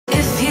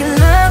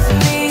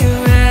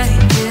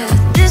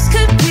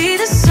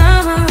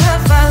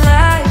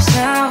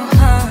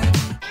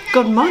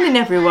Good morning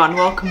everyone,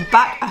 welcome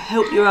back. I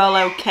hope you're all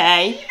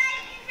okay.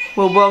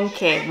 We're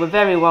wonky, we're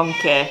very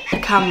wonky. The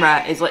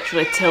camera is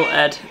literally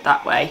tilted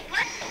that way.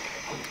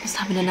 Just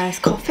having a nice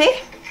coffee.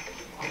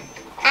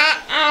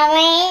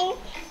 Orange.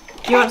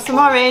 Do you want some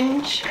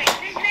orange?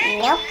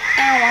 Nope,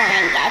 I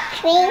want a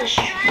drink.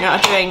 You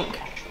want a drink?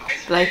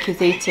 Blake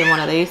is eating one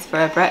of these for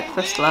her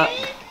breakfast, look.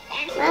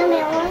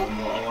 Mommy,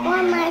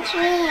 want my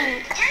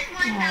drink?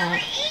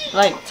 Right.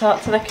 Blake,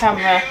 talk to the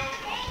camera.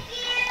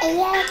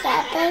 Yes,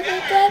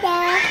 baby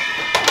dinner.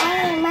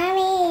 Hey,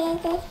 mommy,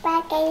 this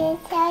packet is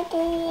so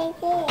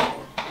delicious.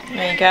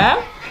 There you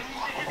go.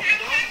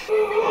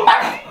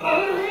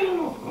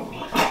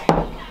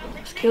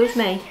 Excuse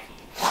me.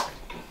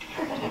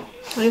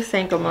 What are you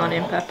saying? Good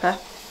morning, Peppa.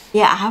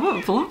 Yeah, I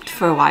haven't vlogged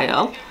for a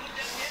while.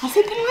 Has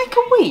it been like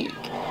a week?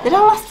 Did I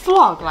last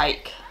vlog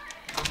like...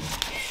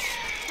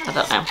 I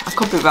don't know, I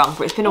could be wrong,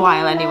 but it's been a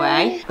while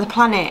anyway. The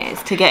plan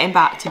is to getting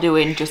back to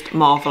doing just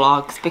more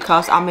vlogs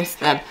because I miss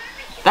them.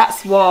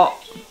 That's what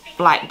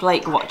like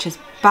Blake watches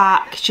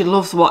back. She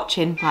loves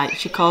watching, like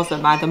she calls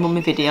them either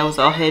mummy videos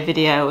or her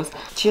videos.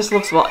 She just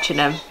loves watching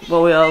them,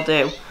 well we all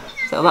do.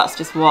 So that's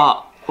just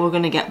what we're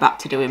gonna get back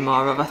to doing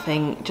more of, I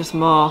think. Just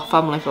more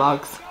family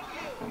vlogs.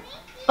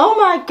 Oh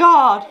my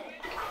god!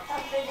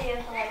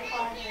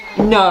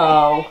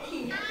 No!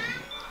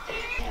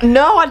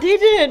 No, I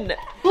didn't!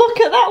 Look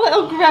at that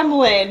little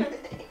gremlin!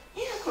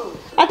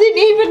 I didn't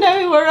even know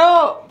you were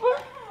up!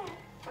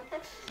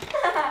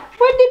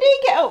 When did he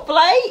get up,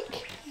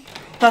 Blake?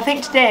 So I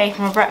think today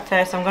for my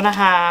breakfast I'm gonna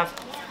have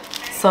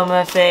some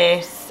of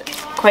this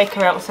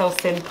Quaker Oats So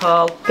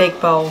Simple big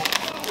bowl.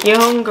 You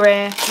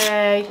hungry?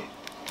 Hey.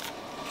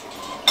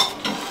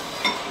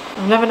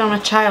 I've never known a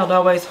child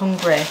always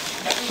hungry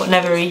but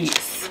never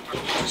eats.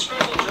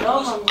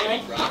 You're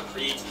hungry.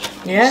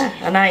 Yeah,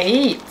 and I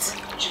eat.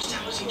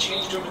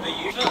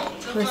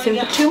 Listen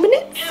for 2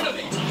 minutes.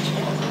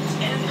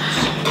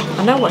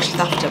 I know what she's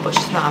after, but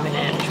she's not having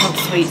it. She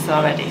wants sweets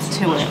already. It's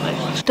too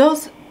early.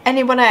 Does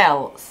anyone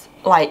else,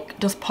 like,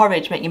 does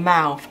porridge make your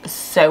mouth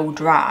so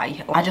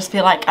dry? I just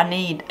feel like I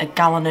need a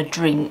gallon of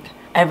drink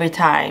every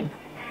time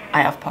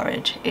I have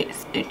porridge. It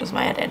does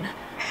my head in.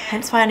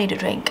 Hence why I need a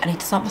drink. I need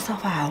to sort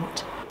myself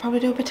out.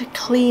 Probably do a bit of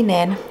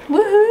cleaning.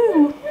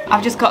 Woohoo!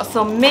 I've just got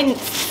some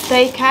minced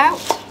steak out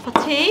for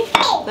tea.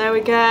 There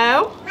we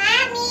go.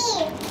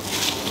 Mommy,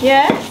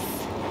 Yes?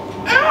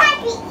 I want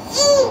to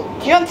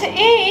eat. Do you want to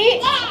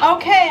eat? Yeah.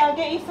 Okay, I'll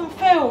get you some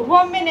food.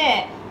 1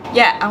 minute.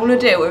 Yeah, I'm gonna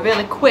do a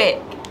really quick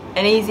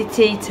and easy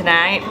tea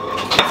tonight.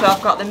 So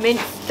I've got the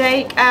minced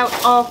steak out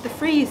of the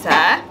freezer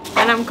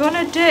and I'm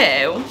gonna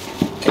do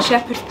a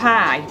shepherd's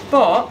pie,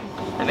 but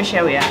let me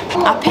show you.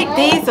 I picked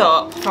these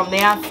up from the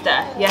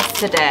Asda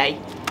yesterday.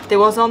 They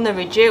was on the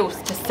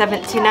reduced to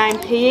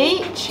 79p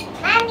each.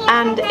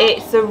 And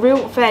it's a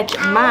root veg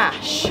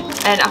mash.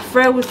 And I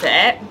froze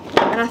it.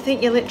 And I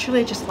think you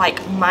literally just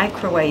like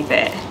microwave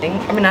it.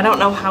 I mean, I don't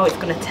know how it's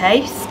gonna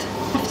taste.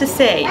 I have to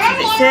see, because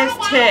it says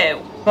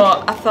 2.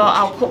 But I thought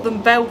I'll put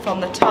them both on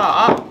the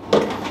top.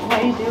 What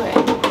are you doing?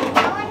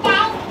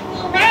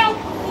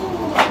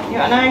 You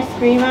want an ice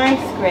cream?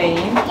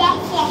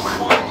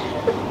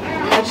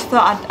 I just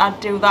thought I'd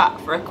do that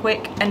for a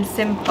quick and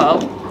simple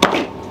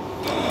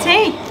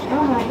tea.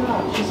 Oh my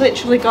god. She's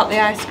literally got the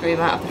ice cream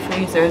out of the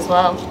freezer as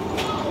well.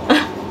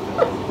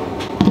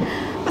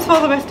 I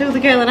suppose I best do the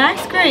girl an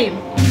ice cream.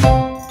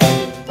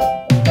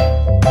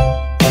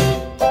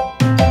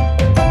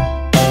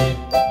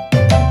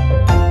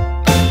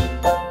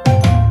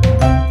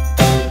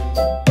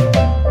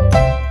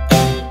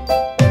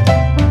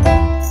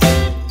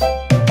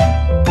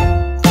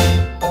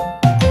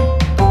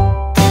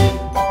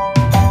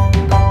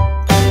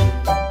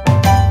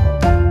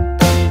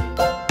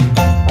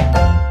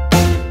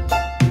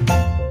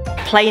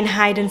 Playing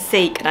hide and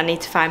seek and I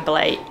need to find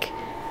Blake.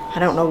 I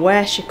don't know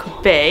where she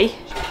could be.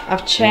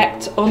 I've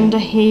checked under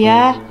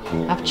here.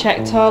 I've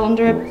checked all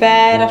under her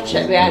bed. I've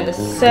checked behind the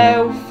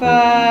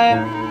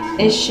sofa.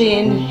 Is she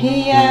in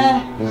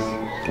here?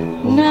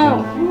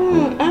 No.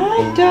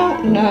 I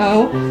don't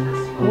know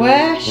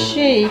where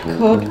she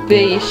could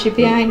be. Is she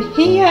behind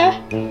here?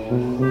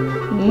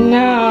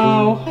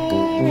 No.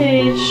 Where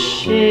is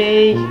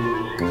she?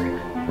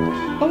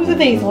 Those are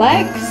these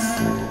legs.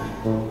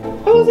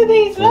 Those are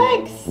these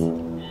legs.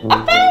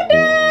 I found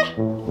her!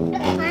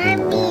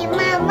 Mommy,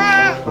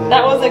 Mama.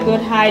 That was a good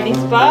hiding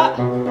spot.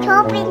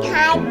 Topping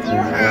hide,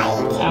 you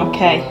hide.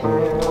 Okay.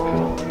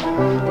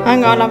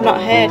 Hang on, I've not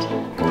hid.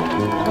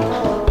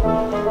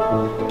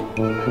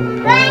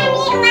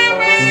 Mommy,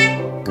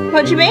 Mama.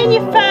 What do you mean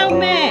you found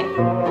me?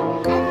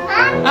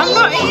 I'm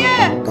not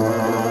here.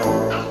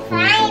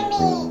 Find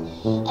me.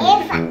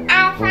 If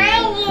I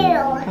find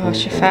you. Oh,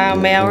 she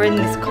found me. I were in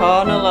this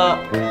corner, look.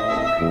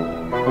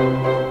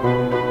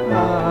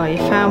 Oh, you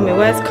found me.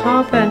 Where's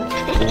Corbin?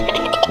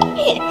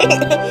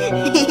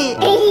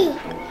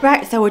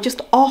 Right, so we're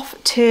just off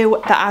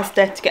to the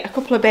Asda to get a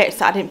couple of bits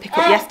that I didn't pick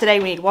up yesterday.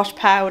 We need wash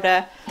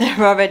powder.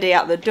 They're already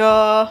at the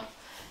door.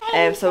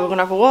 So we're going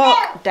to have a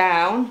walk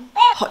down.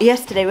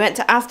 yesterday we went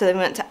to Asda, then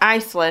we went to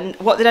Iceland.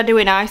 What did I do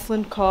in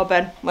Iceland,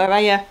 Corbin? Where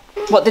are you?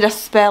 What did I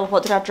spill?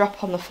 What did I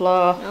drop on the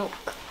floor?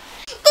 Milk.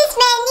 This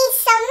man needs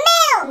some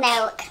milk.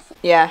 Milk.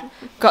 Yeah,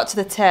 got to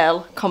the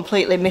till,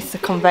 completely missed the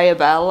conveyor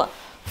belt,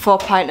 4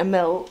 pints of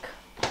milk,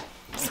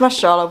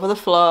 smashed all over the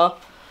floor.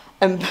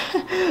 And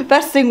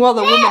best thing was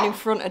the woman in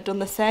front had done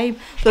the same.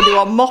 So they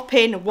were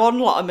mopping one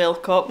lot of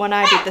milk up when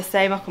I did the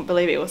same. I couldn't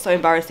believe it. It was so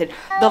embarrassing.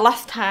 The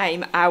last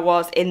time I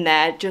was in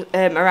there, just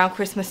around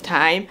Christmas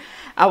time,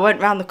 I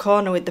went round the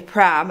corner with the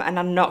pram and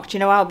I knocked, you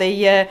know how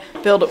they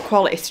build up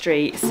quality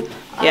streets?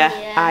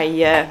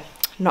 I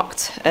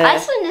knocked...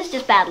 Iceland is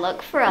just bad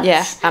luck for us.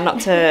 Yeah, I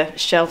knocked a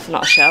shelf,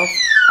 not a shelf.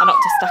 I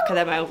knocked a stack of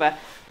them over.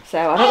 So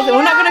I don't think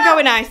we're not going to go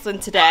in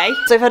Iceland today.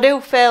 So if I do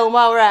film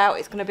while we're out,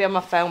 it's going to be on my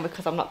phone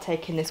because I'm not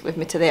taking this with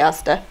me to the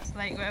Asda.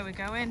 Like, where are we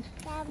going?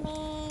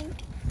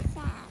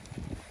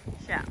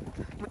 Shop.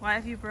 Why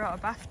have you brought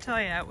a bath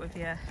toy out with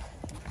you?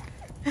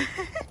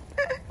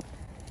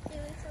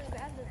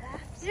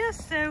 You're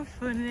so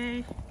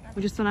funny.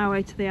 We're just on our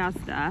way to the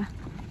Asda.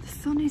 The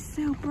sun is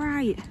so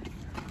bright.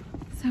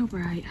 So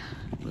bright.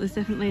 But there's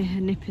definitely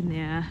a nip in the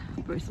air.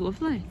 But it's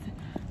lovely.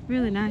 It's a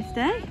really nice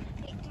day.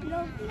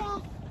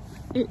 Lovely.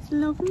 It's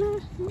lovely.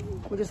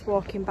 We're just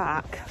walking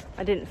back.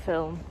 I didn't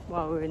film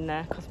while we were in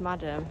there because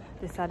Madam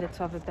decided to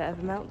have a bit of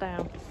a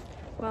meltdown.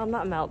 Well,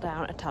 not a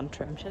meltdown, a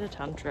tantrum. She had a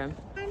tantrum.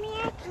 Mommy,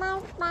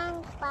 that's my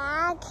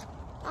bag.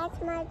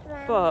 That's my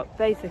bag. But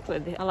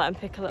basically, I let them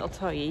pick a little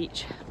toy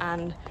each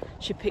and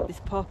she picked this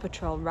Paw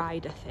Patrol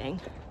rider thing.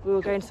 We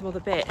were going some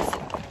other bits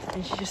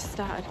and she just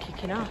started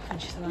kicking off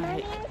and she's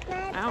like,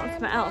 I want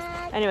something else.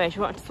 Anyway, she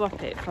wanted to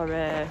swap it for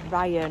a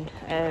Ryan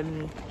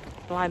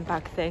blind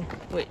bag thing,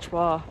 which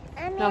was,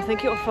 no, I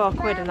think it was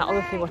 £4 and that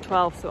other thing was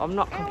 12, so I'm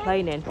not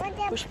complaining.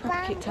 But she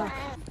probably kicked off.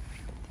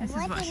 This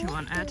is what she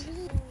wanted.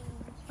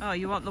 Oh,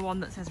 you want the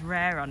one that says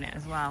rare on it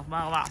as well?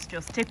 Well, that's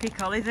just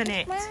typical, isn't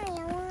it?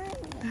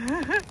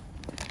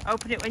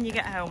 Open it when you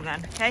get home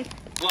then, okay?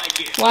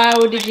 Wow,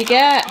 what did you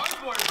get?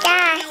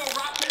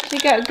 Gus. You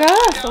got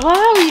Gus.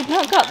 Wow, you've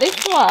not got this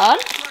one.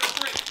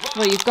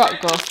 Well, you've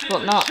got Gus,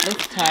 but not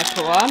this type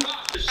of one.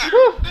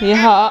 Whew, you're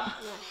hot.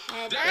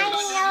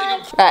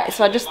 Right,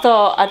 so I just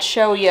thought I'd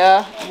show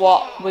you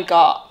what we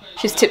got.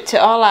 She's tipped it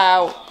all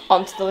out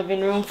onto the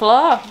living room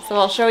floor, so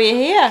I'll show you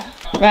here.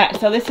 Right,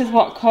 so this is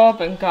what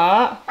Corbin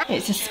got.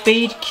 It's a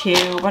speed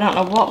cube, I don't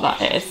know what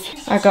that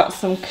is. I got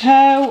some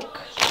Coke.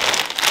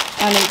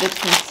 I needed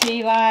some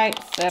tea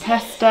lights,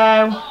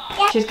 pesto.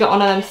 She's got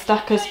one of them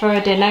stackers for her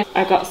dinner.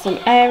 I got some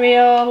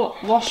Ariel,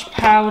 wash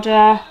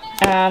powder,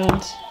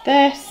 and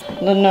this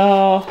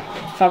Lenore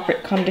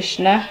fabric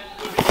conditioner.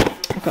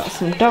 I've got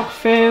some dog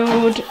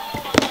food,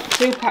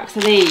 2 packs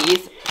of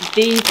these.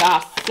 These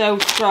are so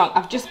strong.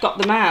 I've just got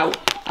them out.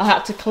 I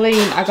had to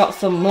clean. I got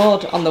some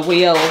mud on the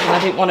wheels and I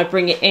didn't want to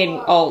bring it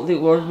in. Oh, they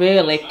were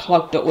really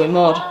clogged up with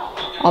mud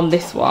on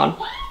this one.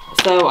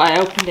 So I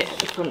opened it at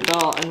the front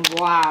door and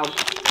wow,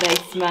 they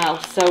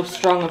smell so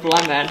strong of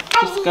lemon.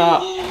 Just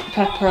got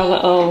Pepper a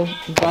little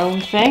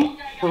bone thing.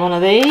 One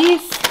of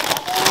these.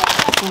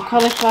 Some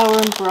cauliflower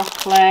and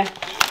broccoli.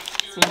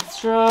 Some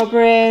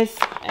strawberries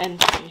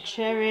and some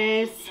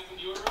cherries.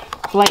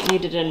 Blake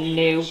needed a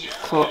new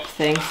cup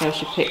thing, so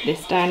she picked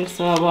this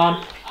dinosaur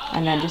one.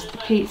 And then just the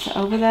pizza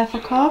over there for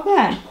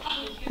Corbin.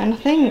 And I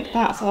think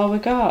that's all we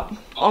got.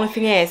 Only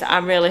thing is,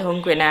 I'm really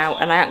hungry now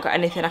and I haven't got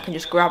anything I can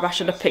just grab. I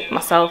should have picked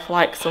myself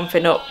like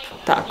something up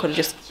that I could have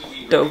just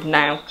done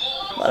now.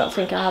 But I don't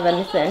think I have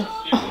anything.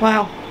 Oh,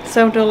 wow,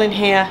 so dull in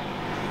here.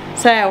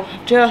 So,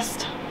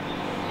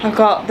 I've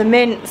got the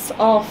mince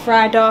all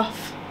fried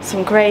off.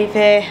 Some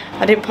gravy.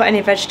 I didn't put any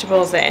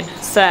vegetables in,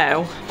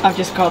 so I've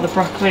just got the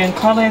broccoli and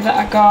collie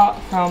that I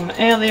got from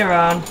earlier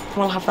on.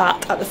 We'll have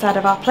that at the side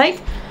of our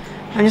plate.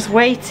 I'm just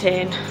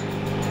waiting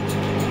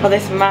for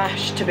this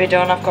mash to be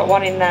done. I've got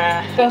one in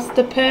there. Just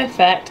the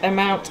perfect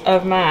amount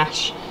of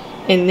mash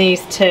in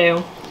these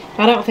two.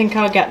 I don't think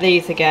I'll get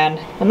these again.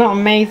 They're not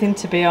amazing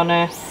to be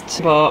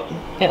honest, but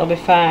it'll be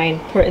fine.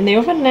 Put it in the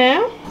oven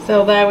now.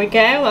 So there we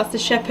go, that's the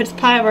shepherd's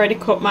pie. I've already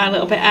cut my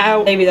little bit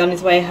out. David's on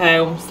his way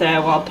home, so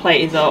our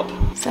plate is up.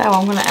 So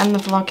I'm going to end the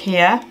vlog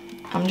here.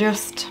 I'm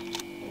just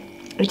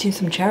eating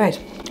some cherries.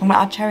 I've not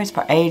had cherries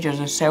for ages,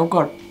 they're so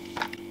good.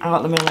 I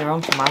got them earlier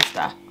on from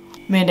Asda.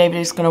 Me and David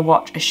are just going to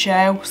watch a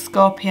show.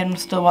 Scorpion, we're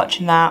still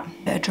watching that.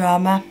 Bit of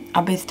drama.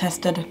 Abby's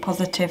tested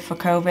positive for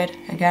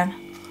COVID again.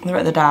 They're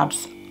at the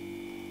dad's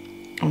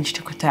and she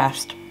took a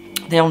test.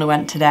 They only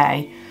went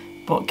today.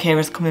 But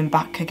Kira's coming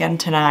back again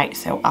tonight,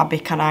 so Abby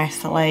can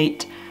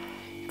isolate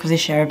because they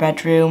share a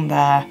bedroom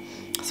there.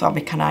 So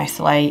Abby can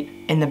isolate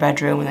in the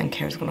bedroom and then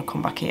Kira's going to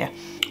come back here.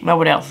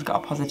 Nobody else has got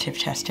a positive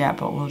test yet,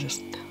 but we'll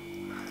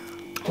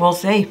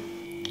see.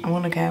 I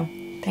want to go.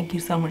 Thank you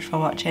so much for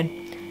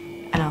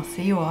watching and I'll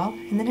see you all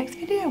in the next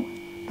video.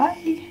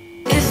 Bye.